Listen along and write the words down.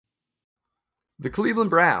The Cleveland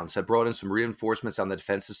Browns have brought in some reinforcements on the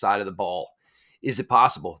defensive side of the ball. Is it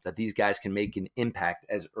possible that these guys can make an impact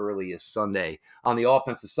as early as Sunday? On the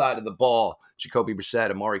offensive side of the ball, Jacoby Brissett,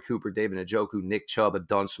 Amari Cooper, David Njoku, Nick Chubb have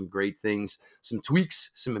done some great things. Some tweaks,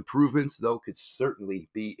 some improvements, though, could certainly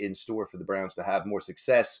be in store for the Browns to have more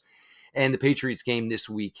success. And the Patriots game this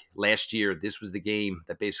week, last year, this was the game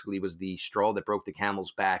that basically was the straw that broke the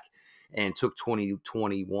camel's back and took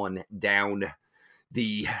 2021 down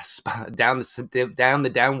the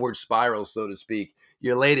downward spiral, so to speak.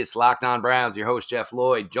 Your latest Locked On Browns, your host Jeff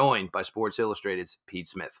Lloyd, joined by Sports Illustrated's Pete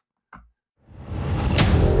Smith.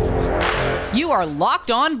 You are Locked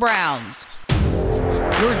On Browns,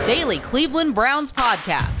 your daily Cleveland Browns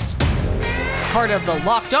podcast. Part of the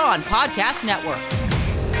Locked On Podcast Network.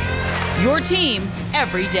 Your team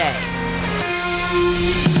every day.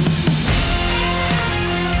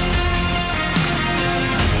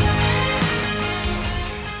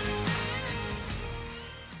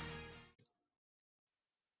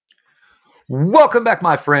 Welcome back,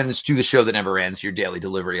 my friends, to the show that never ends, your daily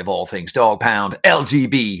delivery of all things Dog Pound,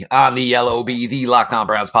 LGB, on the LOB, the Locked On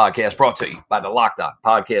Browns podcast, brought to you by the Locked On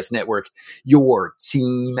Podcast Network, your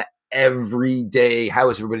team every day. How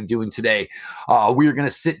is everybody doing today? We're going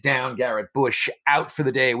to sit down. Garrett Bush out for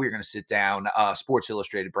the day. We're going to sit down. Sports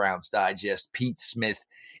Illustrated Browns Digest, Pete Smith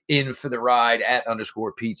in for the ride at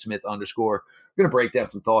 _Pete Smith_. We're going to break down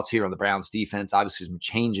some thoughts here on the Browns defense. Obviously, some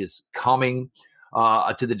changes coming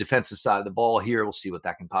to the defensive side of the ball here. We'll see what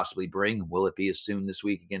that can possibly bring. Will it be as soon this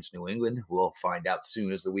week against New England? We'll find out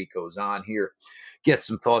soon as the week goes on here. Get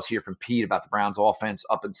some thoughts here from Pete about the Browns offense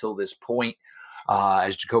up until this point,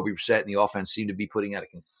 as Jacoby Brissett and the offense seem to be putting out a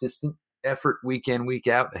consistent effort week in, week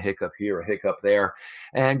out, a hiccup here, a hiccup there,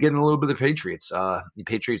 and getting a little bit of the Patriots. The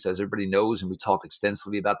Patriots, as everybody knows, and we talked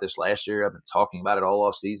extensively about this last year. I've been talking about it all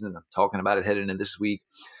off season. I'm talking about it heading into this week.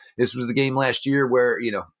 This was the game last year where,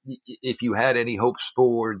 if you had any hopes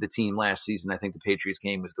for the team last season, I think the Patriots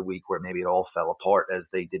game was the week where maybe it all fell apart, as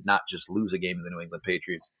they did not just lose a game to the New England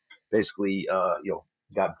Patriots. Basically,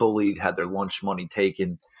 got bullied, had their lunch money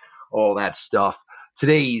taken, all that stuff.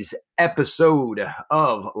 Today's episode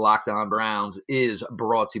of Locked On Browns is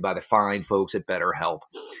brought to you by the fine folks at BetterHelp.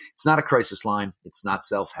 It's not a crisis line. It's not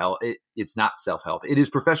self-help. It's not self-help. It is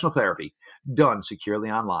professional therapy done securely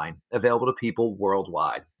online, available to people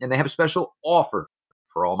worldwide. And they have a special offer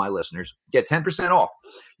for all my listeners. Get 10% off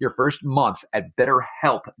your first month at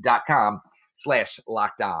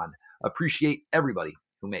BetterHelp.com/LockedOn. Appreciate everybody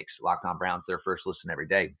who makes Locked On Browns their first listen every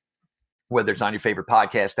day. Whether it's on your favorite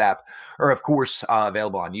podcast app or, of course,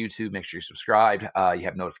 available on YouTube. Make sure you're subscribed. You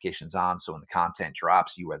have notifications on, so when the content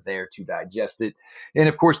drops, you are there to digest it. And,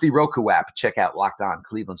 of course, the Roku app. Check out Locked On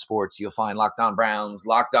Cleveland Sports. You'll find Locked On Browns,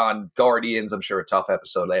 Locked On Guardians. I'm sure a tough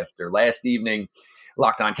episode after last evening.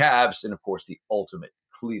 Locked On Cavs, and, of course, the ultimate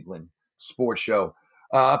Cleveland sports show.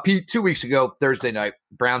 Pete, 2 weeks ago, Thursday night,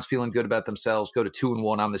 Browns feeling good about themselves, go to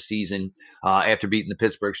 2-1 on the season after beating the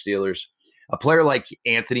Pittsburgh Steelers. A player like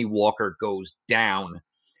Anthony Walker goes down,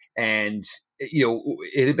 and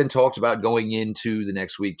it had been talked about going into the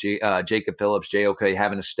next week. Jacob Phillips, JOK,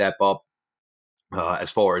 having to step up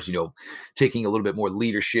as far as taking a little bit more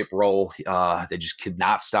leadership role. They just could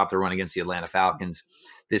not stop the run against the Atlanta Falcons.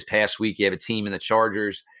 This past week, you have a team in the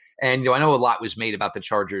Chargers, and I know a lot was made about the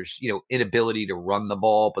Chargers, inability to run the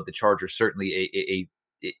ball, but the Chargers certainly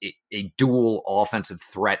a dual offensive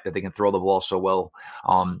threat that they can throw the ball so well.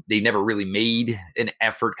 They never really made an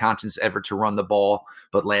conscious effort to run the ball.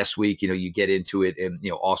 But last week, you get into it, and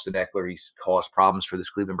Austin Eckler, he's caused problems for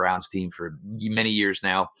this Cleveland Browns team for many years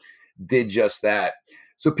now, did just that.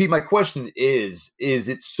 So, Pete, my question is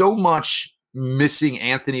it so much missing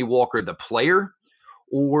Anthony Walker, the player,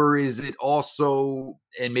 or is it also,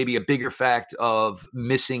 and maybe a bigger fact, of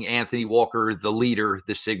missing Anthony Walker, the leader,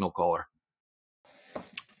 the signal caller?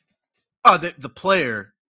 Oh, the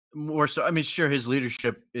player more so. I mean, sure, his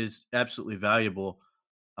leadership is absolutely valuable,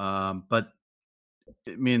 but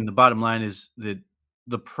I mean, the bottom line is that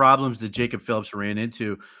the problems that Jacob Phillips ran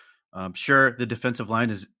into. Sure, the defensive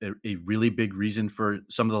line is a really big reason for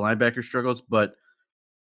some of the linebacker struggles, but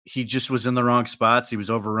he just was in the wrong spots. He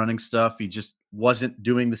was overrunning stuff. He just wasn't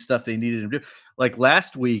doing the stuff they needed him to do. Like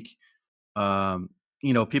last week,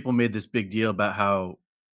 people made this big deal about how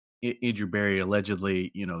Andrew Berry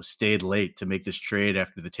allegedly, stayed late to make this trade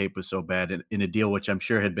after the tape was so bad in a deal which I'm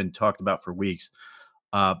sure had been talked about for weeks.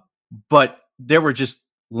 But there were just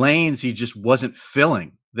lanes he just wasn't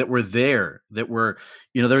filling that were there.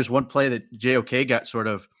 There's one play that JOK got sort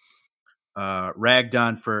of ragged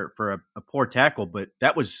on for a poor tackle, but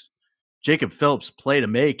that was Jacob Phillips' play to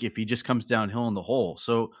make if he just comes downhill in the hole.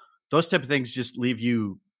 So those type of things just leave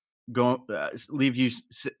you leave you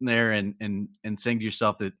sitting there and saying to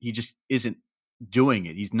yourself that he just isn't doing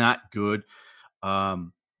it. He's not good.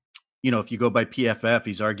 If you go by PFF,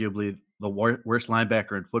 he's arguably the worst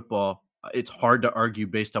linebacker in football. It's hard to argue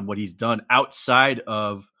based on what he's done outside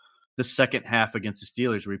of the second half against the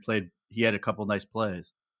Steelers, where he had a couple nice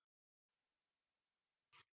plays.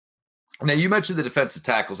 Now, you mentioned the defensive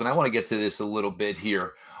tackles, and I want to get to this a little bit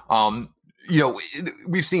here.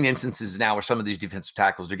 We've seen instances now where some of these defensive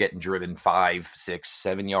tackles are getting driven 5, 6,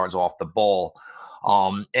 7 yards off the ball.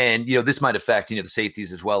 And this might affect, the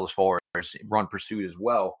safeties as well as far as run pursuit as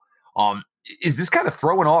well. Is this kind of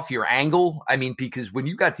throwing off your angle? I mean, because when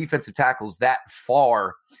you got defensive tackles that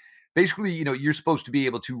far, basically, you're supposed to be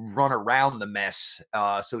able to run around the mess,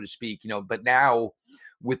 so to speak, but now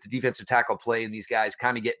with the defensive tackle play and these guys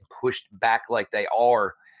kind of getting pushed back like they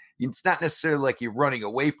are, it's not necessarily like you're running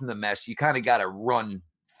away from the mess. You kind of got to run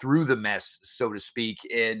through the mess, so to speak.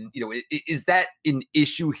 And, is that an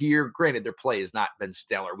issue here? Granted, their play has not been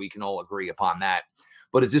stellar. We can all agree upon that.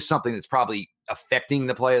 But is this something that's probably affecting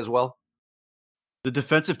the play as well? The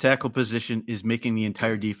defensive tackle position is making the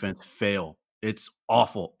entire defense fail. It's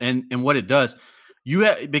awful. And what it does,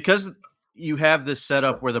 because you have this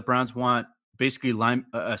setup where the Browns want basically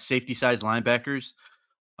safety-sized linebackers,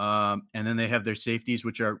 and then they have their safeties,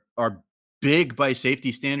 which are big by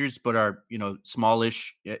safety standards, but are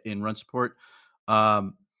smallish in run support.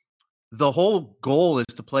 The whole goal is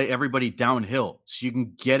to play everybody downhill so you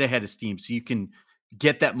can get ahead of steam, so you can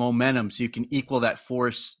get that momentum, so you can equal that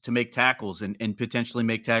force to make tackles and potentially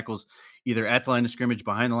make tackles either at the line of scrimmage,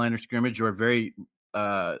 behind the line of scrimmage, or very,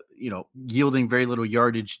 yielding very little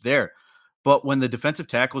yardage there. But when the defensive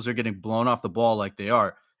tackles are getting blown off the ball like they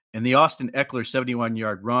are, and the Austin Eckler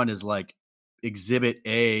 71-yard run is like exhibit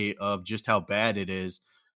A of just how bad it is,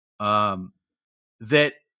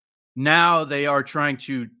 that now they are trying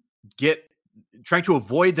to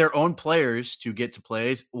avoid their own players to get to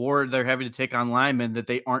plays, or they're having to take on linemen that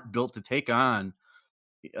they aren't built to take on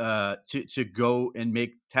to go and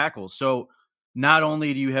make tackles. So not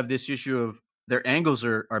only do you have this issue of their angles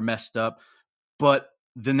are messed up, but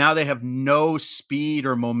now they have no speed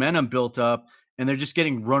or momentum built up, and they're just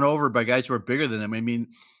getting run over by guys who are bigger than them. I mean,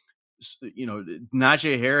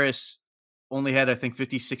 Najee Harris only had, I think,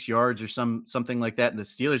 56 yards or something like that in the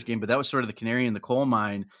Steelers game, but that was sort of the canary in the coal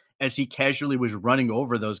mine as he casually was running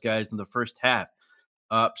over those guys in the first half.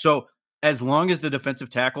 So as long as the defensive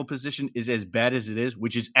tackle position is as bad as it is,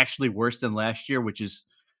 which is actually worse than last year, which is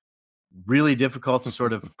really difficult to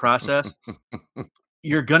sort of process,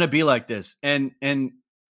 you're going to be like this. And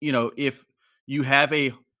if you have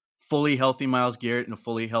a fully healthy Myles Garrett and a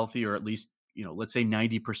fully healthy, or at least, let's say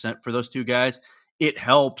 90% for those two guys, it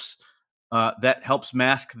helps. That helps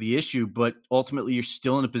mask the issue, but ultimately you're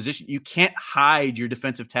still in a position. You can't hide your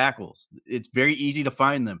defensive tackles. It's very easy to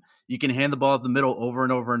find them. You can hand the ball at the middle over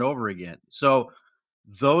and over and over again. So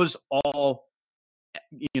those all,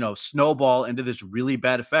 snowball into this really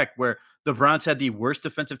bad effect where the Browns had the worst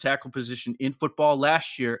defensive tackle position in football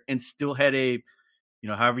last year and still had a,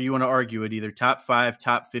 however you want to argue it, either top 5,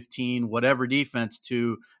 top 15, whatever defense,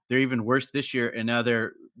 to they're even worse this year. And now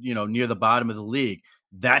they're, near the bottom of the league.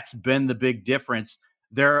 That's been the big difference.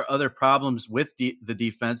 There are other problems with the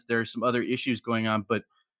defense. There are some other issues going on, but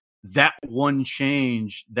that one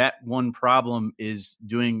change, that one problem is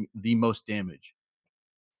doing the most damage.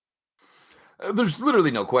 There's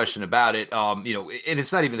literally no question about it. And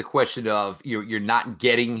it's not even the question of you're not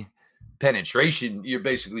getting penetration. You're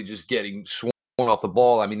basically just getting sworn off the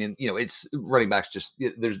ball. I mean, it's running backs. Just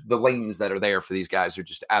there's the lanes that are there for these guys are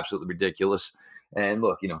just absolutely ridiculous. And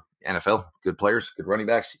look, NFL, good players, good running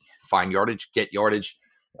backs, find yardage, get yardage.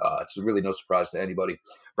 It's really no surprise to anybody.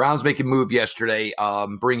 Browns make a move yesterday,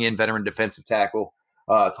 bring in veteran defensive tackle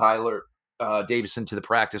Tyler Davison to the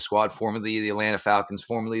practice squad, formerly the Atlanta Falcons,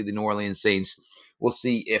 formerly the New Orleans Saints. We'll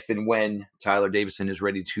see if and when Tyler Davison is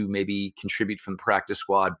ready to maybe contribute from the practice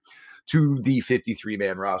squad to the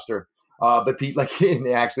 53-man roster. But Pete,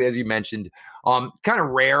 actually, as you mentioned, kind of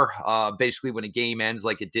rare, basically when a game ends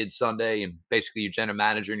like it did Sunday, and basically your general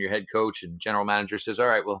manager and your head coach and general manager says, all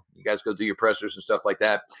right, well, you guys go do your pressers and stuff like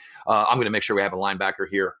that. I'm going to make sure we have a linebacker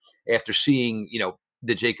here. After seeing,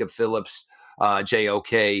 the Jacob Phillips,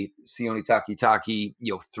 JOK, Sione Takitaki,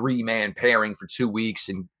 3-man pairing for 2 weeks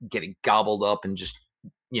and getting gobbled up and just,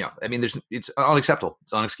 it's unacceptable.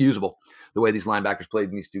 It's unexcusable the way these linebackers played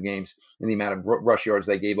in these 2 games and the amount of rush yards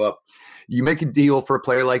they gave up. You make a deal for a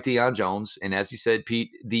player like Deion Jones, and as you said,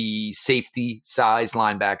 Pete, the safety-sized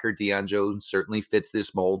linebacker, Deion Jones, certainly fits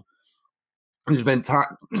this mold. There's been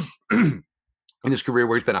times in his career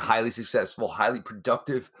where he's been a highly successful, highly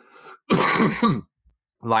productive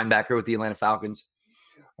linebacker with the Atlanta Falcons.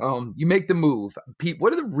 You make the move. Pete,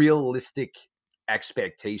 what are the realistic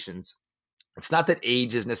expectations? It's not that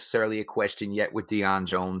age is necessarily a question yet with Deion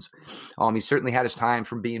Jones. He certainly had his time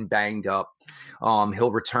from being banged up.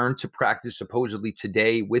 He'll return to practice supposedly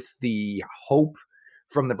today with the hope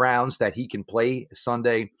from the Browns that he can play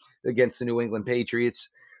Sunday against the New England Patriots.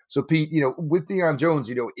 So, Pete, with Deion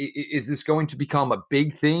Jones, is this going to become a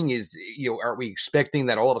big thing? Are we expecting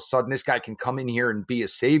that all of a sudden this guy can come in here and be a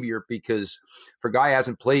savior? Because for a guy who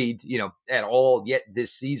hasn't played, at all yet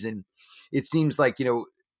this season, it seems like,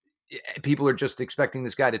 people are just expecting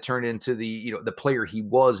this guy to turn into the player he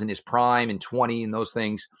was in his prime in 20 and those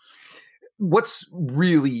things. What's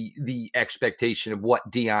really the expectation of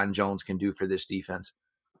what Deion Jones can do for this defense?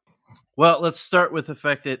 Well, let's start with the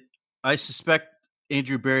fact that I suspect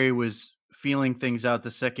Andrew Berry was feeling things out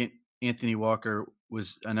the second Anthony Walker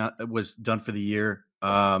was done for the year.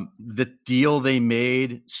 The deal they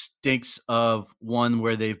made stinks of one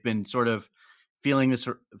where they've been sort of feeling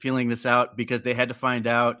this out because they had to find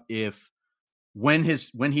out when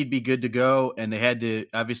he'd be good to go, and they had to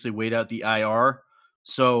obviously wait out the IR.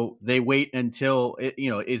 So they wait until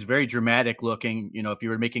it's very dramatic looking. If you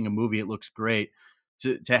were making a movie, it looks great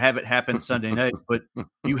to have it happen Sunday night, but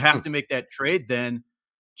you have to make that trade then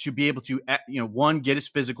to be able to, one, get his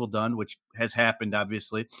physical done, which has happened,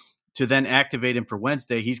 obviously, to then activate him for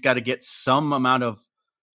Wednesday. He's got to get some amount of,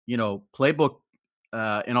 playbook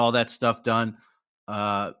and all that stuff done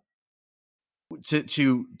to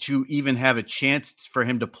even have a chance for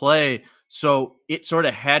him to play. So it sort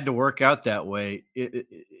of had to work out that way.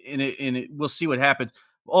 We'll see what happens.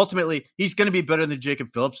 Ultimately, he's going to be better than Jacob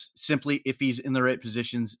Phillips simply if he's in the right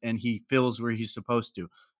positions and he fills where he's supposed to.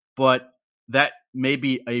 But that may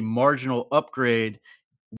be a marginal upgrade.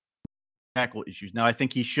 Tackle issues. Now, I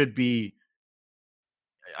think he should be.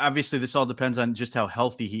 Obviously, this all depends on just how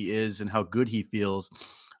healthy he is and how good he feels.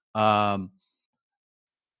 But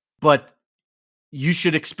you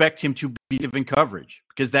should expect him to be given coverage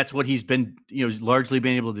because that's what he's been, largely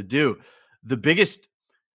been able to do. The biggest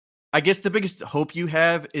hope you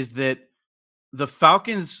have is that the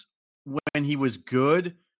Falcons, when he was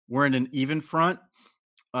good, were in an even front.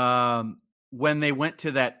 When they went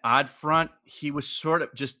to that odd front, he was sort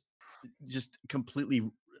of just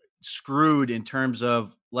completely screwed in terms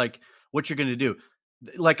of like what you're going to do.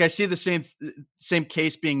 Like I see the same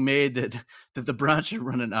case being made that the Browns should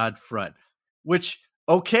run an odd front, which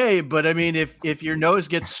okay, but I mean if your nose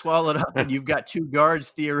gets swallowed up and you've got two guards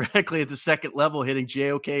theoretically at the second level hitting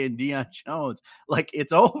JOK and Deion Jones, like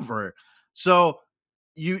it's over. So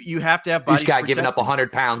you have to have bodies. Each guy giving up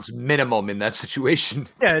 100 pounds minimum in that situation.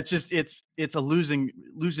 Yeah, it's a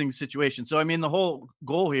losing situation. So I mean the whole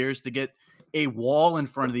goal here is to get a wall in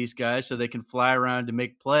front of these guys so they can fly around to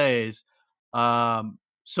make plays.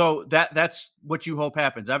 So that's what you hope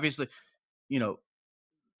happens. Obviously,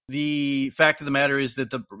 the fact of the matter is that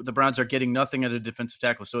the Browns are getting nothing out of defensive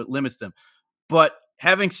tackle, so it limits them. But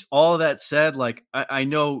having all of that said, like I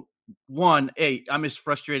know I'm as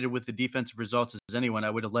frustrated with the defensive results as anyone. I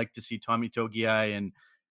would have liked to see Tommy Togiai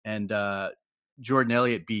and Jordan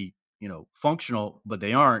Elliott be functional, but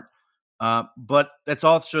they aren't. But that's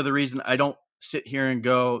also the reason I don't sit here and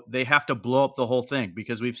go, they have to blow up the whole thing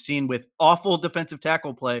because we've seen with awful defensive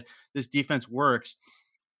tackle play, this defense works.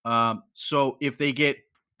 So if they get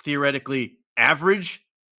theoretically average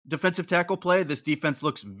defensive tackle play, this defense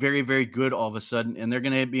looks very, very good all of a sudden, and they're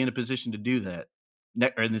going to be in a position to do that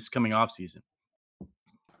in this coming off season.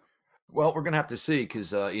 Well, we're going to have to see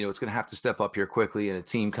because, it's going to have to step up here quickly. And a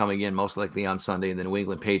team coming in most likely on Sunday in the New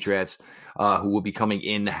England Patriots, who will be coming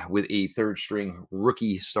in with a third-string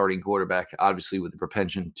rookie starting quarterback, obviously with the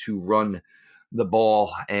propension to run the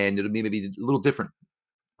ball. And it'll be maybe a little different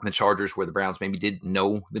than the Chargers, where the Browns maybe did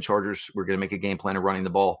know the Chargers were going to make a game plan of running the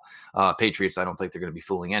ball. Patriots, I don't think they're going to be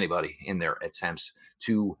fooling anybody in their attempts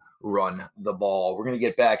to run the ball. We're going to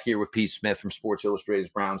get back here with Pete Smith from Sports Illustrated's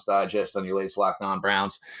Browns Digest on your latest Locked On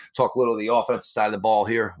Browns. Talk a little of the offensive side of the ball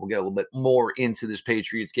here. We'll get a little bit more into this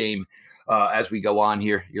Patriots game as we go on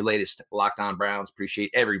here. Your latest Locked On Browns.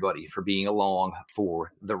 Appreciate everybody for being along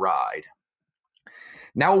for the ride.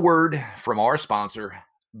 Now a word from our sponsor,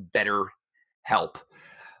 BetterHelp.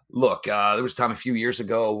 Look, there was a time a few years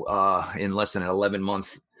ago in less than an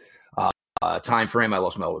 11-month time frame. I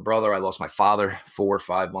lost my older brother. I lost my father 4 or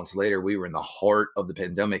 5 months later. We were in the heart of the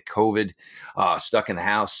pandemic, COVID, stuck in the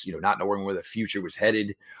house, not knowing where the future was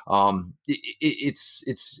headed.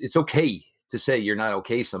 It's okay to say you're not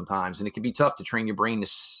okay sometimes. And it can be tough to train your brain to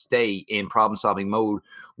stay in problem-solving mode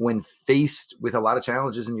when faced with a lot of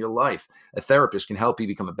challenges in your life. A therapist can help you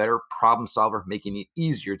become a better problem solver, making it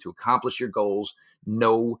easier to accomplish your goals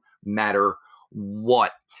no matter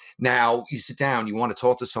what. Now, you sit down, you want to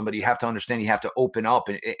talk to somebody, you have to understand, you have to open up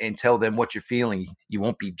and tell them what you're feeling. You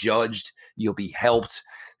won't be judged. You'll be helped.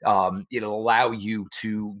 It'll allow you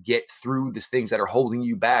to get through the things that are holding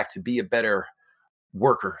you back, to be a better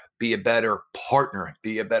worker, be a better partner,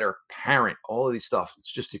 be a better parent, all of these stuff. It's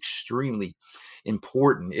just extremely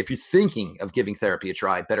important. If you're thinking of giving therapy a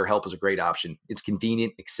try, BetterHelp is a great option. It's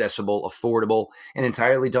convenient, accessible, affordable, and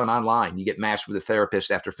entirely done online. You get matched with a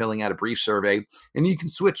therapist after filling out a brief survey, and you can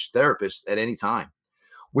switch therapists at any time.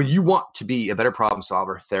 When you want to be a better problem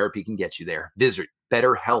solver, therapy can get you there. Visit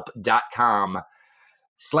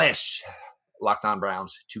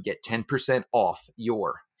BetterHelp.com/LockedOnBrowns to get 10% off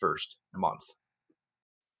your first month.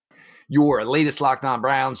 Your latest Locked On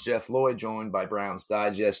Browns, Jeff Lloyd, joined by Browns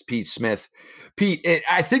Digest, Pete Smith. Pete,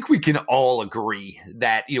 I think we can all agree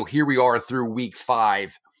that, here we are through week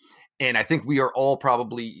 5, and I think we are all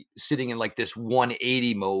probably sitting in like this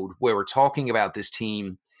 180 mode where we're talking about this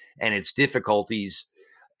team and its difficulties,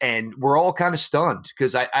 and we're all kind of stunned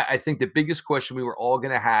because I think the biggest question we were all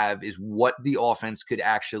going to have is what the offense could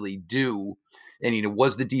actually do. And,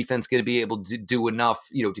 was the defense going to be able to do enough,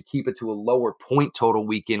 to keep it to a lower point total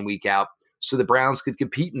week in, week out so the Browns could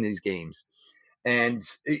compete in these games? And,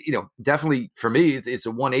 definitely for me, it's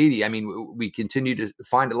a 180. I mean, we continue to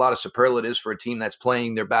find a lot of superlatives for a team that's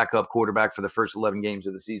playing their backup quarterback for the first 11 games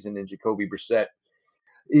of the season. And Jacoby Brissett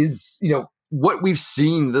is, what we've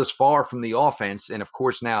seen thus far from the offense. And of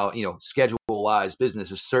course now, schedule-wise, business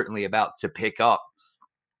is certainly about to pick up.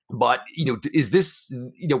 But, is this,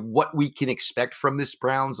 what we can expect from this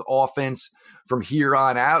Browns offense from here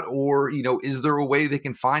on out? Or, is there a way they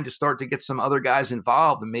can find to start to get some other guys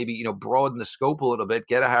involved and maybe, broaden the scope a little bit,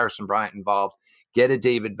 get a Harrison Bryant involved, get a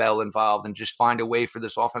David Bell involved, and just find a way for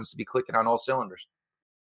this offense to be clicking on all cylinders?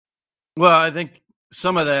 Well, I think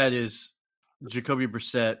some of that is Jacoby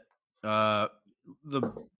Brissett. The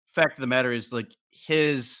fact of the matter is, like,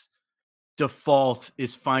 his default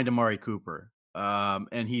is find Amari Cooper.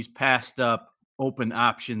 And he's passed up open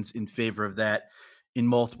options in favor of that in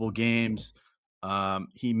multiple games.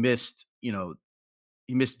 He missed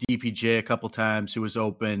DPJ a couple times, who was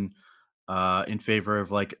open in favor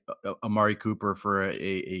of like Amari Cooper for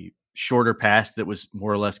a shorter pass that was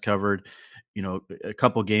more or less covered. A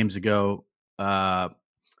couple games ago,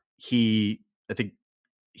 he had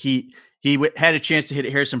a chance to hit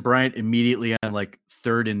Harrison Bryant immediately on like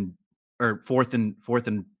fourth and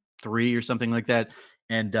 3 or something like that,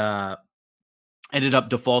 and ended up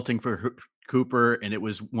defaulting for Cooper, and it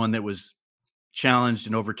was one that was challenged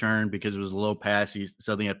and overturned because it was a low pass. He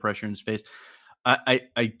suddenly had pressure in his face.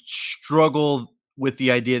 I struggle with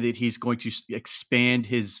the idea that he's going to expand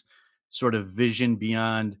his sort of vision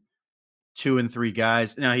beyond 2 and 3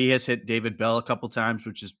 guys. Now, he has hit David Bell a couple times,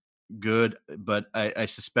 which is good, but I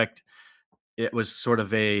suspect it was sort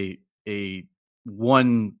of a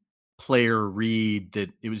one player read that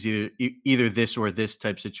it was either this or this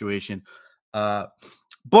type situation.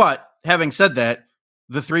 But having said that,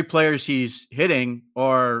 the 3 players he's hitting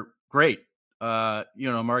are great.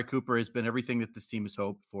 Amari Cooper has been everything that this team has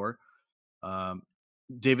hoped for.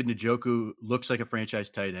 David Njoku looks like a franchise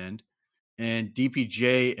tight end, and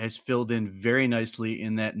DPJ has filled in very nicely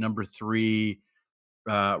in that number 3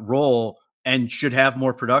 role and should have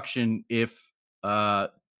more production if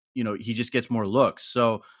he just gets more looks.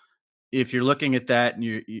 So if you're looking at that, and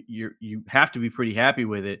you have to be pretty happy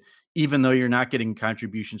with it, even though you're not getting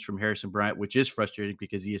contributions from Harrison Bryant, which is frustrating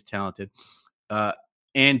because he is talented,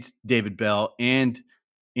 and David Bell and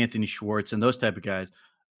Anthony Schwartz and those type of guys.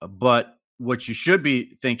 But what you should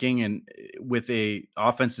be thinking, and with a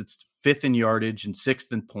offense that's 5th in yardage and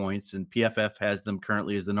 6th in points, and PFF has them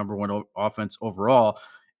currently as the number 1 offense overall,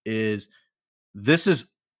 is this is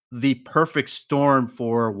the perfect storm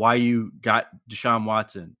for why you got Deshaun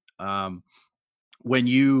Watson. When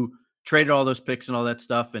you traded all those picks and all that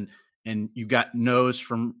stuff, and you got no's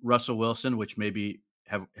from Russell Wilson, which maybe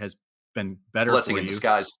has been better Blessing for in you.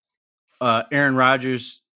 disguise. Aaron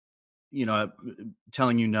Rodgers,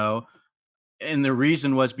 telling you no. And the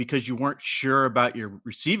reason was because you weren't sure about your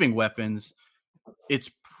receiving weapons.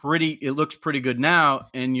 It looks pretty good now.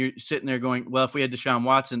 And you're sitting there going, well, if we had Deshaun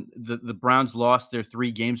Watson, the Browns lost their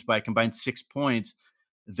 3 games by a combined 6 points,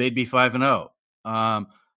 they'd be 5-0.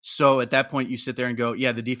 So at that point you sit there and go,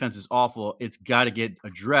 yeah, the defense is awful. It's got to get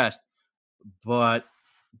addressed, but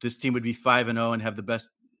this team would be 5-0 and have the best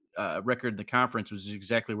record in the conference, which is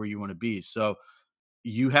exactly where you want to be. So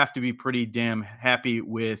you have to be pretty damn happy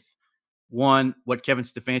with, one, what Kevin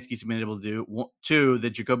Stefanski's been able to do. Two,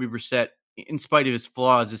 that Jacoby Brissett, in spite of his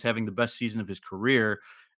flaws, is having the best season of his career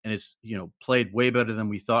and is, played way better than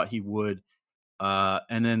we thought he would.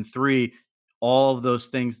 And then three, all of those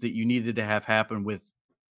things that you needed to have happen with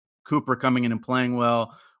Cooper coming in and playing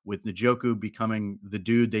well, with Njoku becoming the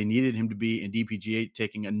dude they needed him to be, and DPGA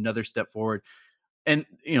taking another step forward. And,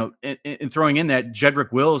 and throwing in that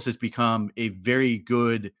Jedrick Wills has become a very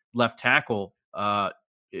good left tackle.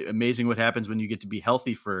 Amazing what happens when you get to be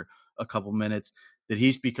healthy for a couple minutes, that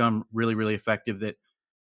he's become really, really effective. That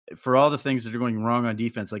for all the things that are going wrong on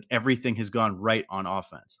defense, like everything has gone right on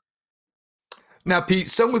offense. Now, Pete,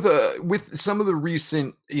 with some of the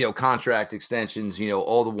recent, contract extensions,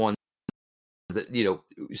 all the ones that,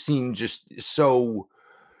 seem just so,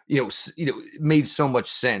 made so much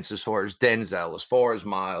sense, as far as Denzel, as far as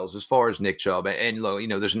Miles, as far as Nick Chubb, and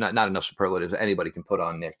there's not enough superlatives anybody can put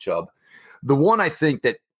on Nick Chubb. The one I think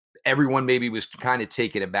that everyone maybe was kind of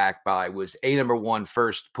taken aback by was number one,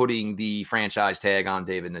 first putting the franchise tag on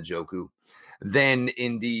David Njoku. Then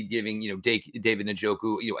indeed giving, David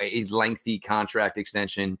Njoku, a lengthy contract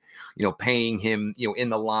extension, paying him, in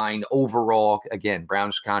the line overall. Again,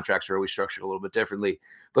 Browns contracts are always structured a little bit differently,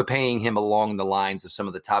 but paying him along the lines of some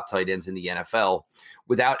of the top tight ends in the NFL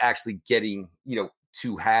without actually getting,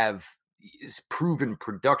 to have proven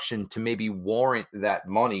production to maybe warrant that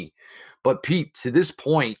money. But Pete, to this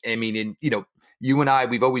point, I mean, you and I,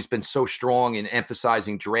 we've always been so strong in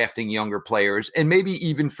emphasizing drafting younger players. And maybe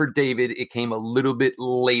even for David, it came a little bit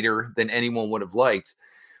later than anyone would have liked.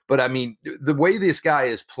 But I mean, the way this guy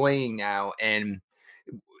is playing now, and,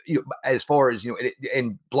 as far as,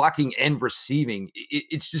 and blocking and receiving,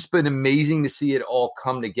 it's just been amazing to see it all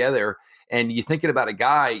come together. And you're thinking about a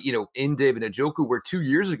guy, in David Njoku, where 2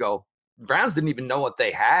 years ago, Browns didn't even know what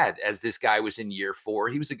they had as this guy was in year 4.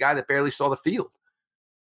 He was a guy that barely saw the field.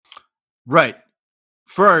 Right.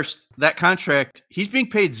 First, that contract, he's being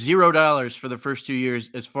paid $0 for the first 2 years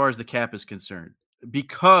as far as the cap is concerned,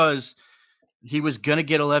 because he was going to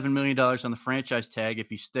get $11 million on the franchise tag if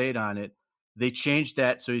he stayed on it. They changed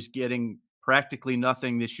that, so he's getting practically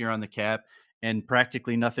nothing this year on the cap and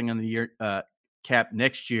practically nothing on the year cap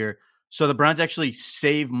next year. So the Browns actually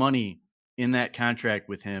save money in that contract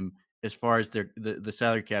with him as far as the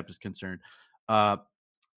salary cap is concerned.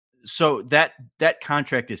 So that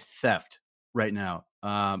contract is theft right now.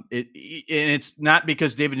 It's not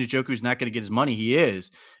because David Njoku is not going to get his money. He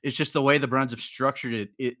is. It's just the way the Browns have structured it.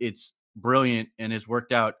 It's brilliant and has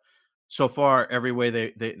worked out so far every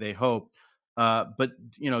way they hoped. But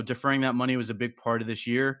deferring that money was a big part of this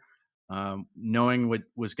year. Knowing what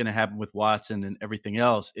was going to happen with Watson and everything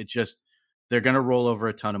else, they're going to roll over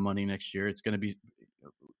a ton of money next year. It's going to be,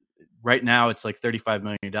 right now it's like $35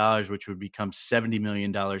 million, which would become $70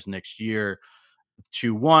 million next year,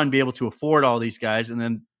 to one, be able to afford all these guys, and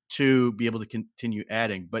then two, be able to continue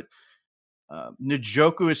adding. But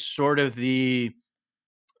Njoku is sort of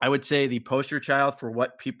I would say the poster child for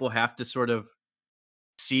what people have to sort of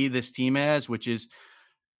see this team as, which is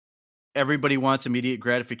everybody wants immediate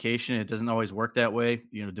gratification. It doesn't always work that way.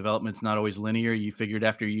 Development's not always linear. You figured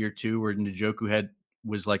after year 2, where Njoku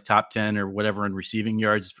was like top 10 or whatever in receiving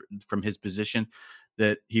yards from his position,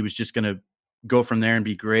 that he was just going to go from there and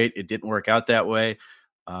be great. It didn't work out that way,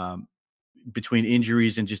 between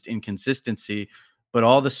injuries and just inconsistency. But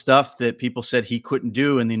all the stuff that people said he couldn't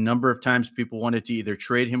do, and the number of times people wanted to either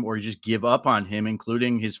trade him or just give up on him,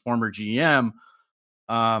 including his former GM,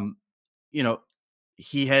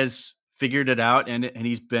 he has figured it out, and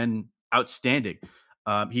he's been outstanding.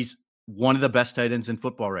 He's one of the best tight ends in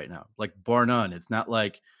football right now, like bar none. It's not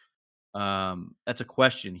like that's a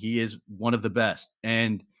question. He is one of the best.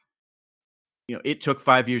 And, it took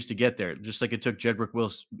 5 years to get there, just like it took Jedrick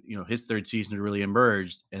Wills, his third season to really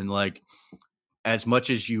emerge. And like, as much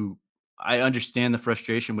as I understand the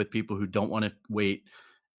frustration with people who don't want to wait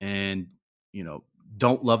and,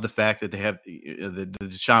 don't love the fact that they have the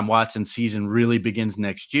Deshaun Watson season really begins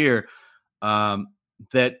next year.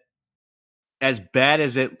 That as bad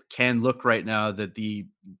as it can look right now, that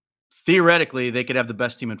theoretically they could have the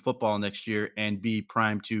best team in football next year and be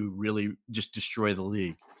primed to really just destroy the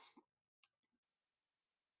league.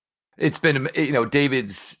 It's been,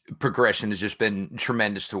 David's progression has just been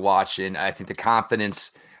tremendous to watch. And I think the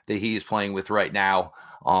confidence that he is playing with right now.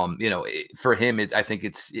 For him, I think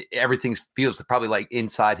everything feels probably like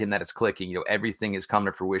inside him that it's clicking. Everything is coming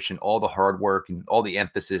to fruition. All the hard work and all the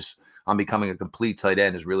emphasis on becoming a complete tight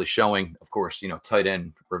end is really showing. Of course, tight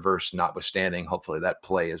end reverse notwithstanding. Hopefully that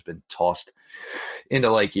play has been tossed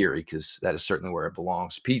into Lake Erie, because that is certainly where it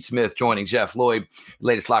belongs. Pete Smith joining Jeff Lloyd,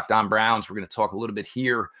 latest Locked On Browns. We're going to talk a little bit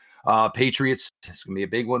here. Patriots, it's going to be a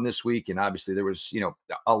big one this week. And obviously there was,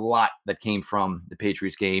 a lot that came from the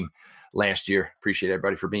Patriots game last year. Appreciate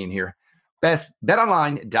everybody for being here.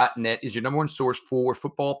 BetOnline.net is your number one source for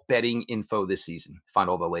football betting info this season. Find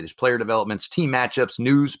all the latest player developments, team matchups,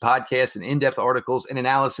 news, podcasts, and in-depth articles and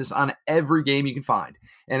analysis on every game you can find.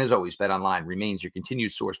 And as always, BetOnline remains your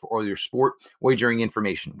continued source for all your sport wagering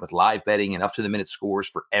information, with live betting and up-to-the-minute scores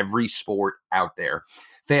for every sport out there.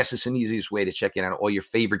 Fastest and easiest way to check in on all your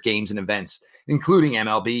favorite games and events, including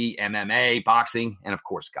MLB, MMA, boxing, and of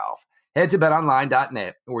course, golf. Head to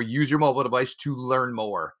betonline.net or use your mobile device to learn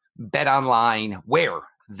more. BetOnline, where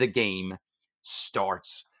the game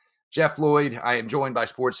starts. Jeff Lloyd, I am joined by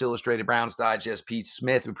Sports Illustrated Browns Digest, Pete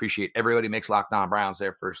Smith. We appreciate everybody who makes Locked On Browns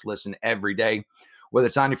their first listen every day. Whether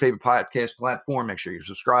it's on your favorite podcast platform, make sure you're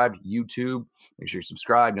subscribed. YouTube, make sure you're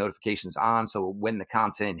subscribed, notifications on, so when the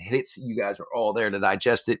content hits, you guys are all there to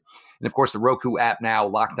digest it. And of course, the Roku app now,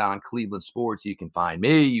 Locked On Cleveland Sports. You can find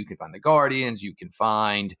me, you can find the Guardians, you can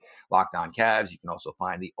find Locked On Cavs, you can also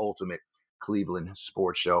find the ultimate Cleveland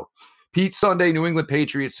sports show. Pete, Sunday, New England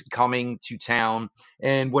Patriots coming to town,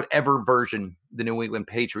 and whatever version the New England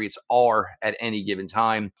Patriots are at any given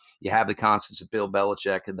time, you have the constants of Bill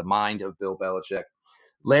Belichick and the mind of Bill Belichick.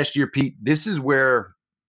 Last year, Pete, this is where,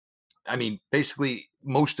 basically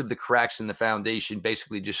most of the cracks in the foundation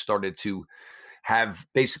basically just started to have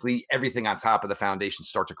basically everything on top of the foundation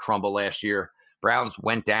start to crumble last year. Browns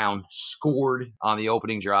went down, scored on the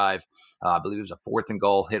opening drive. I believe it was a 4th and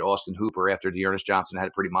goal, hit Austin Hooper after Dearness Johnson had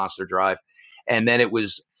a pretty monster drive. And then it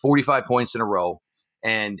was 45 points in a row.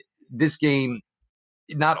 And this game,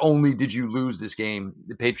 not only did you lose this game,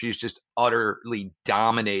 the Patriots just utterly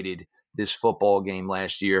dominated this football game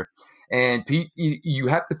last year. And Pete, you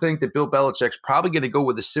have to think that Bill Belichick's probably going to go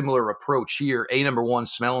with a similar approach here. Number one,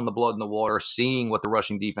 smelling the blood in the water, seeing what the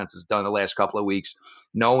rushing defense has done the last couple of weeks,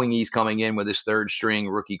 knowing he's coming in with his third string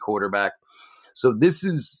rookie quarterback. So this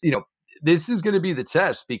is going to be the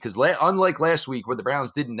test, because unlike last week where the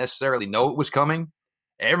Browns didn't necessarily know it was coming,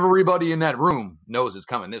 everybody in that room knows it's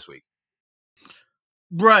coming this week.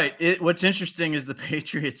 Right. What's interesting is the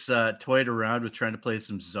Patriots toyed around with trying to play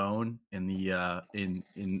some zone in the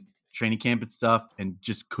in training camp and stuff, and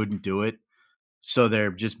just couldn't do it. So they're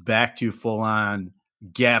just back to full-on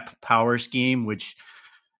gap power scheme, which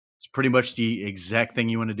is pretty much the exact thing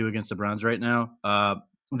you want to do against the Browns right now.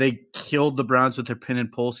 They killed the Browns with their pin and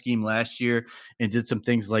pull scheme last year and did some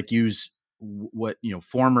things like use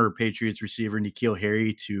former Patriots receiver N'Keal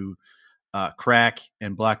Harry to crack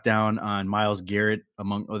and block down on Myles Garrett,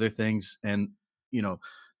 among other things. And,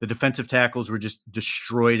 the defensive tackles were just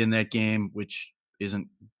destroyed in that game, which isn't,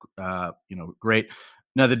 great.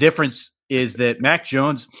 Now, the difference is that Mac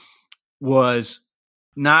Jones was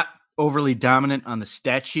not overly dominant on the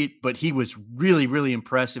stat sheet, but he was really, really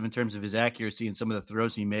impressive in terms of his accuracy and some of the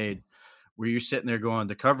throws he made, where you're sitting there going,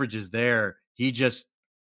 the coverage is there. He just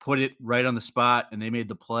put it right on the spot and they made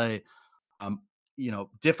the play.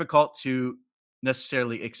 Difficult to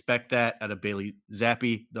necessarily expect that out of Bailey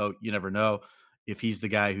Zappi, though you never know if he's the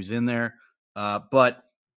guy who's in there. But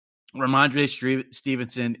Ramondre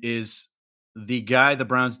Stevenson is the guy the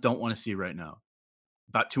Browns don't want to see right now.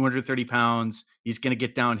 About 230 pounds. He's going to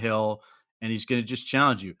get downhill, and he's going to just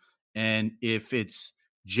challenge you. And if it's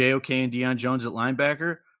JOK and Deion Jones at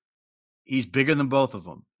linebacker, he's bigger than both of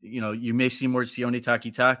them. You may see more Sione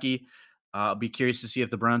Takitaki. I'll be curious to see if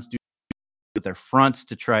the Browns do with their fronts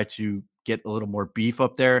to try to get a little more beef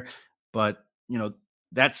up there. But,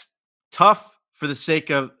 that's tough for the sake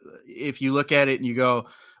of, if you look at it and you go,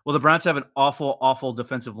 well, the Browns have an awful, awful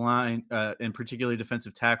defensive line, and particularly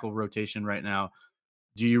defensive tackle rotation right now.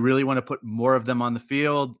 Do you really want to put more of them on the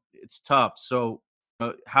field? It's tough. So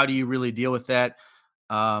how do you really deal with that?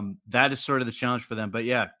 That is sort of the challenge for them. But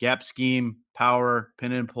yeah, gap scheme, power,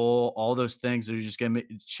 pin and pull, all those things that are just going to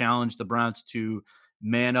challenge the Browns to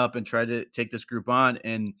man up and try to take this group on.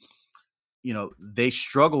 And, they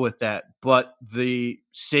struggle with that. But the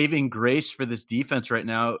saving grace for this defense right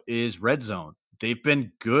now is red zone. They've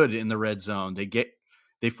been good in the red zone.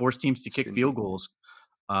 They force teams to kick field goals.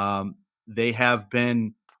 They have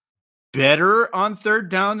been better on third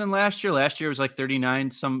down than last year. Last year it was like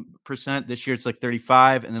 39% This year it's like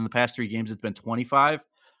 35. And then the past 3 games it's been 25.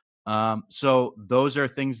 So those are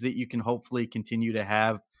things that you can hopefully continue to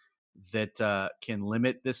have that can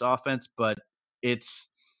limit this offense, but it's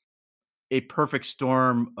a perfect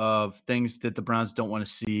storm of things that the Browns don't want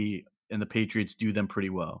to see, and the Patriots do them pretty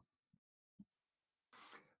well.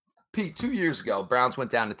 Pete, 2 years ago, Browns went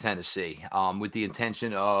down to Tennessee with the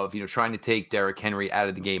intention of, trying to take Derrick Henry out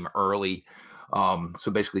of the game early.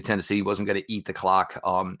 So basically, Tennessee wasn't going to eat the clock.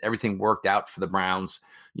 Everything worked out for the Browns.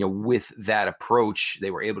 With that approach,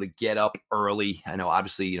 they were able to get up early. I know,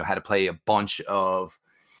 obviously, had to play a bunch of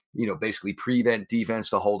basically prevent defense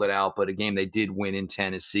to hold it out. But a game they did win in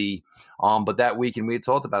Tennessee. But that week, and we had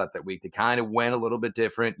talked about it that week, they kind of went a little bit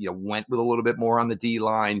different, went with a little bit more on the D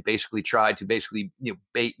line, basically tried to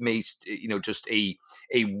bait mace, just a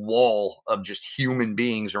wall of just human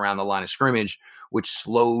beings around the line of scrimmage, which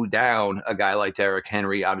slowed down a guy like Derrick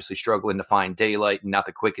Henry, obviously struggling to find daylight and not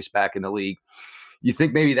the quickest back in the league. You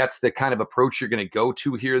think maybe that's the kind of approach you're going to go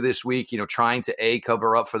to here this week, trying to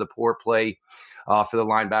cover up for the poor play for the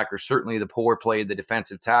linebacker, certainly the poor play, the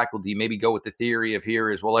defensive tackle. Do you maybe go with the theory of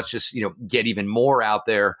here is, well, let's just, get even more out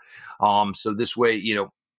there. So this way,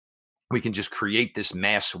 we can just create this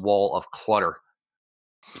mass wall of clutter.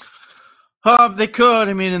 They could.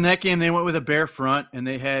 I mean, in that game, they went with a bare front, and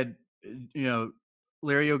they had,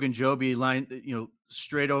 Larry Ogunjobi line,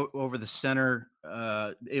 straight over the center,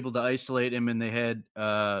 able to isolate him, and they had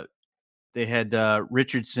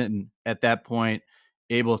Richardson at that point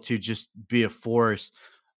able to just be a force.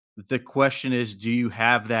 The question is, do you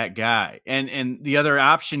have that guy? And the other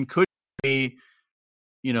option could be,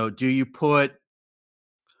 do you put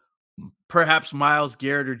perhaps Myles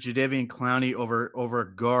Garrett or Jadeveon Clowney over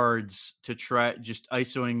guards to try just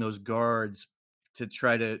isoing those guards to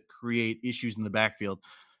try to create issues in the backfield?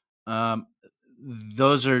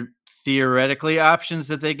 Those are theoretically options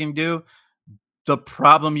that they can do. The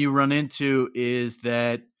problem you run into is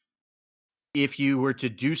that if you were to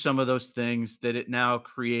do some of those things, that it now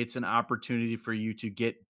creates an opportunity for you to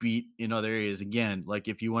get beat in other areas. Again, like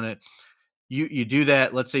if you want to, you do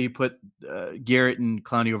that, let's say you put Garrett and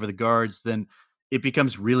Clowney over the guards, then it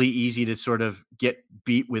becomes really easy to sort of get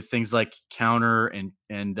beat with things like counter and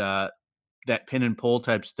that pin and pull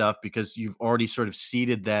type stuff, because you've already sort of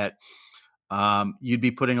seeded that. You'd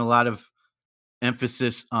be putting a lot of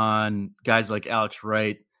emphasis on guys like Alex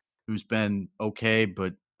Wright, who's been okay,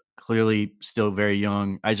 but clearly still very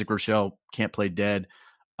young. Isaac Rochelle can't play dead.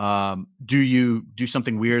 Do you do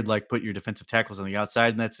something weird like put your defensive tackles on the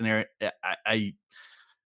outside in that scenario? I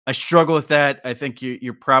struggle with that. I think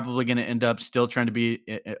you're probably going to end up still trying to be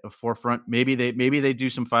a forefront. Maybe they do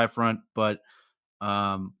some five front, but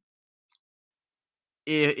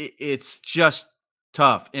it's just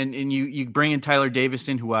tough. And you bring in Tyler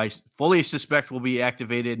Davison, who I fully suspect will be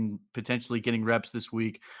activated and potentially getting reps this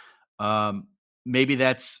week. Maybe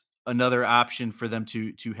that's another option for them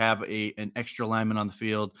to have an extra lineman on the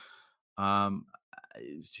field.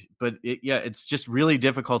 But it's just really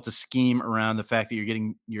difficult to scheme around the fact that you're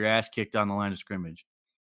getting your ass kicked on the line of scrimmage.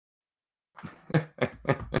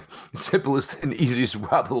 Simplest and easiest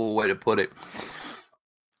probable way to put it.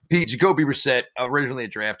 Pete, Jacoby Brissett, originally a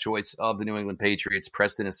draft choice of the New England Patriots,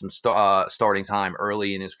 pressed into some starting time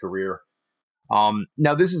early in his career.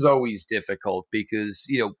 Now, this is always difficult because,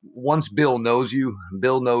 once Bill knows you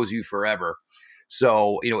forever.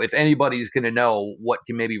 So, if anybody's going to know what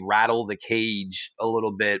can maybe rattle the cage a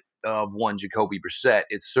little bit of one Jacoby Brissett,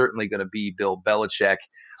 it's certainly going to be Bill Belichick.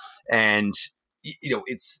 And,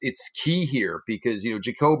 it's key here because,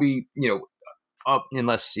 Jacoby, up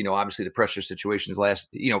unless, obviously the pressure situations last,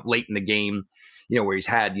 late in the game, where he's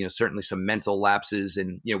had, certainly some mental lapses.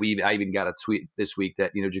 And, I even got a tweet this week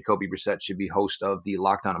that, Jacoby Brissett should be host of the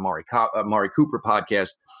Locked On Amari Cooper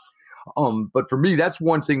podcast. But for me, that's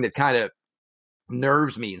one thing that kind of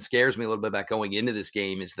nerves me and scares me a little bit about going into this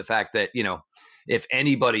game is the fact that, if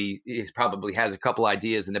anybody probably has a couple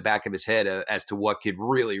ideas in the back of his head as to what could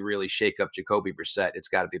really, really shake up Jacoby Brissett, it's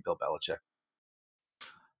got to be Bill Belichick.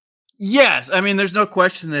 Yes, I mean, there's no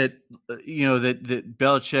question that that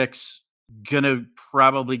Belichick's gonna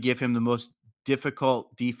probably give him the most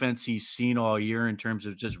difficult defense he's seen all year in terms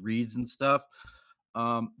of just reads and stuff.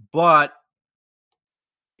 But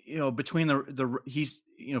between the he's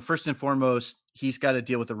first and foremost, he's got to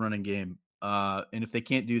deal with the running game. And if they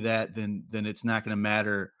can't do that, then it's not going to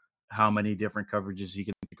matter how many different coverages he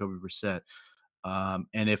can Jacoby Brissett.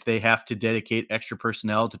 And if they have to dedicate extra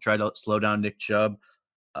personnel to try to slow down Nick Chubb,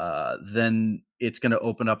 then it's going to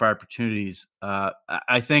open up opportunities.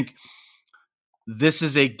 I think this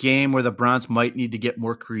is a game where the Browns might need to get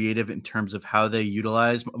more creative in terms of how they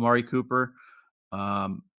utilize Amari Cooper,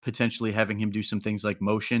 potentially having him do some things like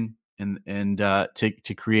motion and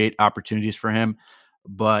to create opportunities for him.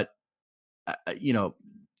 But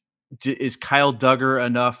is Kyle Duggar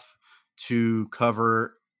enough to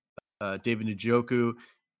cover David Njoku?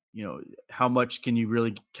 You know, how much can you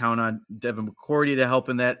really count on Devin McCourty to help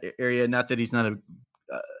in that area? Not that he's not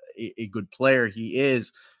a good player, he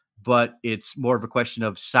is, but it's more of a question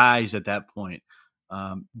of size at that point.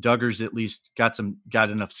 Duggar's at least got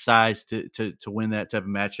enough size to win that type of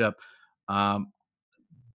matchup.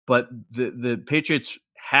 But the Patriots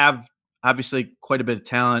have obviously quite a bit of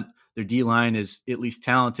talent. Their D line is at least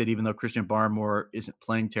talented, even though Christian Barmore isn't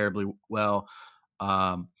playing terribly well.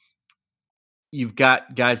 You've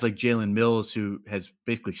got guys like Jalen Mills, who has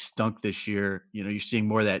basically stunk this year. You know, you're seeing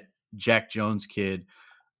more of that Jack Jones kid.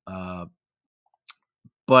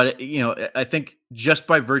 But, you know, I think just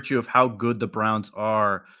by virtue of how good the Browns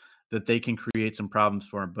are, that they can create some problems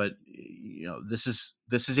for him. But, you know, this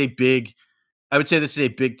is a big – I would say this is a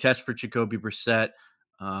big test for Jacoby Brissett,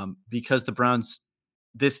 because the Browns –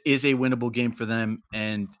 this is a winnable game for them.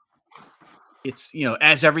 And it's, you know,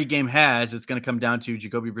 as every game has, it's going to come down to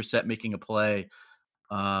Jacoby Brissett making a play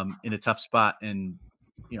in a tough spot. And,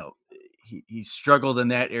 you know, he struggled in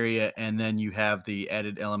that area. And then you have the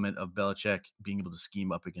added element of Belichick being able to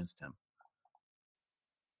scheme up against him.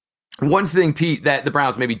 One thing, Pete, that the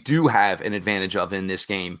Browns maybe do have an advantage of in this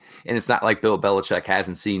game, and it's not like Bill Belichick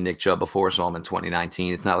hasn't seen Nick Chubb before, saw him in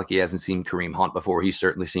 2019. It's not like he hasn't seen Kareem Hunt before. He's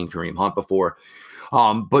certainly seen Kareem Hunt before.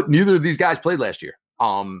 But neither of these guys played last year.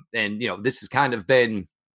 And, you know, this has kind of been,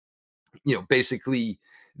 you know, basically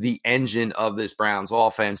the engine of this Browns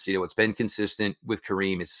offense. You know, it's been consistent with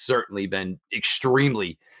Kareem. It's certainly been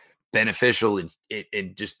extremely beneficial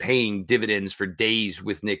and just paying dividends for days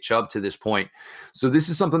with Nick Chubb to this point. So this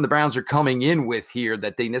is something the Browns are coming in with here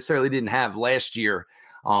that they necessarily didn't have last year.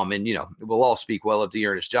 And, you know, we'll all speak well of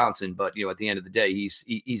D'Ernest Johnson, but, you know, at the end of the day,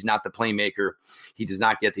 he's not the playmaker. He does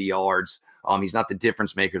not get the yards. He's not the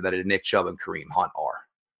difference maker that Nick Chubb and Kareem Hunt are.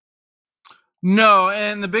 No,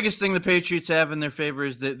 and the biggest thing the Patriots have in their favor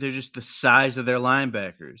is that they're just the size of their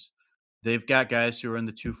linebackers. They've got guys who are in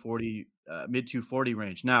the 240, mid 240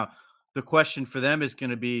 range. Now, the question for them is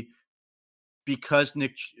going to be, because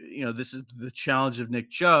Nick, you know, this is the challenge of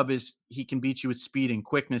Nick Chubb, is he can beat you with speed and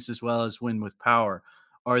quickness as well as win with power.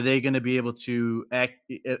 Are they going to be able to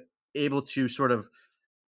sort of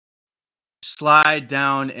slide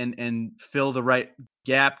down and fill the right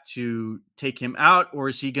gap to take him out, or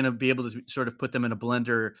is he going to be able to sort of put them in a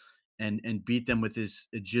blender and beat them with his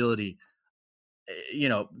agility? You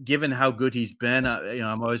know, given how good he's been, you know,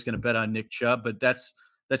 I'm always going to bet on Nick Chubb, but that's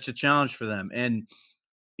a challenge for them. And,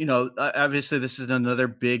 you know, obviously this is another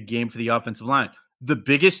big game for the offensive line. The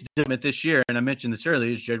biggest detriment this year, and I mentioned this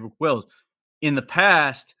earlier, is Jedrick Wills. In the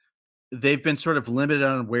past, they've been sort of limited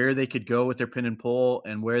on where they could go with their pin and pull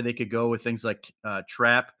and where they could go with things like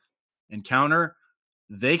trap and counter.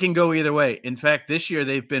 They can go either way. In fact, this year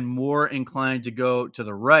they've been more inclined to go to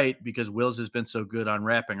the right because Wills has been so good on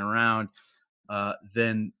wrapping around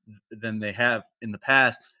than they have in the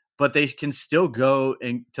past. But they can still go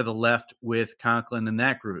to the left with Conklin and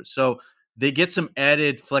that group. So they get some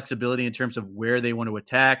added flexibility in terms of where they want to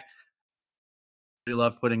attack. They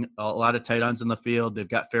love putting a lot of tight ends in the field. They've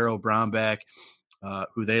got Pharaoh Brown back,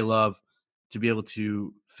 who they love to be able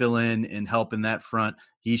to fill in and help in that front.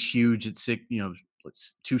 He's huge at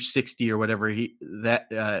 260 or whatever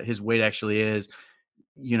his weight actually is.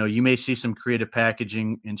 You know, you may see some creative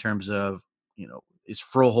packaging in terms of, you know, is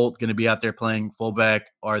Froholt going to be out there playing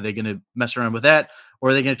fullback? Are they going to mess around with that?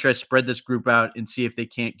 Or are they going to try to spread this group out and see if they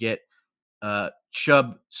can't get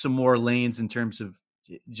Chubb some more lanes in terms of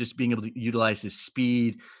just being able to utilize his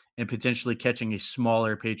speed and potentially catching a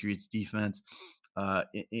smaller Patriots defense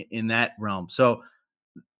in that realm. So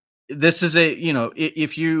this is you know,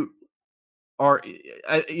 if you are,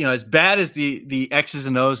 you know, as bad as the X's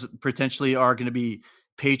and O's potentially are going to be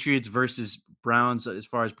Patriots versus Browns, as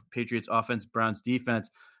far as Patriots offense, Browns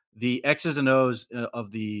defense, the X's and O's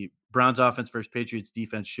of the Browns offense versus Patriots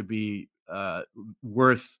defense should be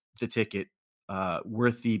worth the ticket,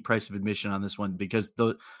 worth the price of admission on this one, because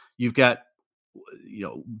you've got, you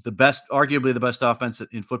know, arguably the best offense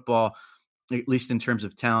in football, at least in terms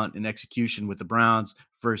of talent and execution, with the Browns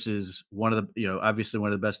versus obviously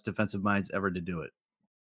one of the best defensive minds ever to do it.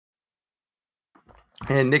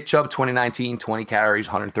 And Nick Chubb, 2019, 20 carries,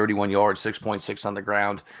 131 yards, 6.6 on the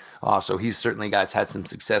ground. So he's certainly, guys, had some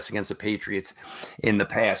success against the Patriots in the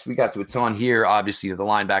past. We got to a ton here. Obviously, the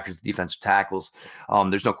linebackers, the defensive tackles.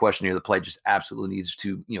 There's no question here. The play just absolutely needs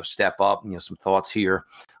to, you know, step up. You know, some thoughts here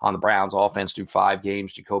on the Browns offense through 5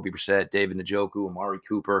 games. Jacoby Brissett, David Njoku, Amari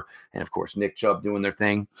Cooper, and, of course, Nick Chubb doing their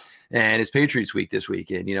thing. And it's Patriots week this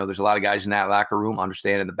week. And, you know, there's a lot of guys in that locker room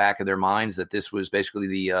understand in the back of their minds that this was basically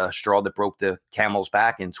the straw that broke the camel's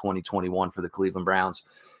back in 2021 for the Cleveland Browns.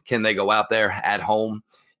 Can they go out there at home,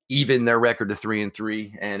 even their record to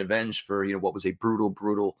 3-3, and avenge for what was a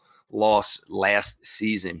brutal loss last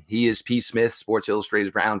season? He is Pete Smith, Sports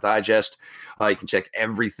Illustrated Brown Digest. You can check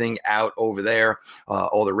everything out over there,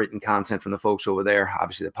 all the written content from the folks over there.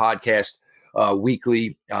 Obviously, the podcast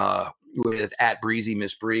weekly with at Breezy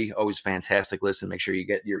Miss Bree, always fantastic listen. Make sure you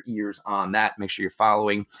get your ears on that. Make sure you're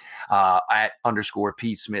following at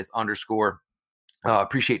 _Pete Smith _.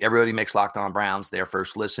 Appreciate everybody who makes Locked On Browns their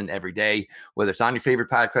first listen every day, whether it's on your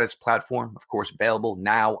favorite podcast platform, of course, available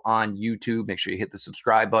now on YouTube. Make sure you hit the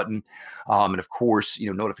subscribe button. And of course,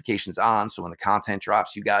 notifications on. So when the content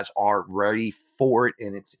drops, you guys are ready for it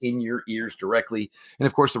and it's in your ears directly. And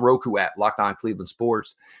of course, the Roku app, Locked On Cleveland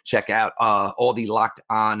Sports. Check out all the Locked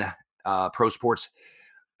On Pro Sports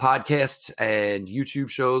podcasts and YouTube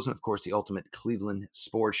shows, and of course the Ultimate Cleveland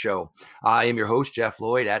Sports Show. I am your host, Jeff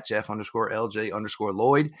Lloyd, at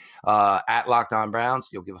Jeff_LJ_Lloyd, at Locked On Browns.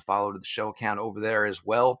 You'll give a follow to the show account over there as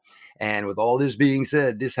well. And with all this being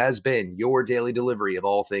said, this has been your daily delivery of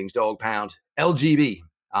all things Dog Pound LGB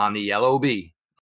on the LOB,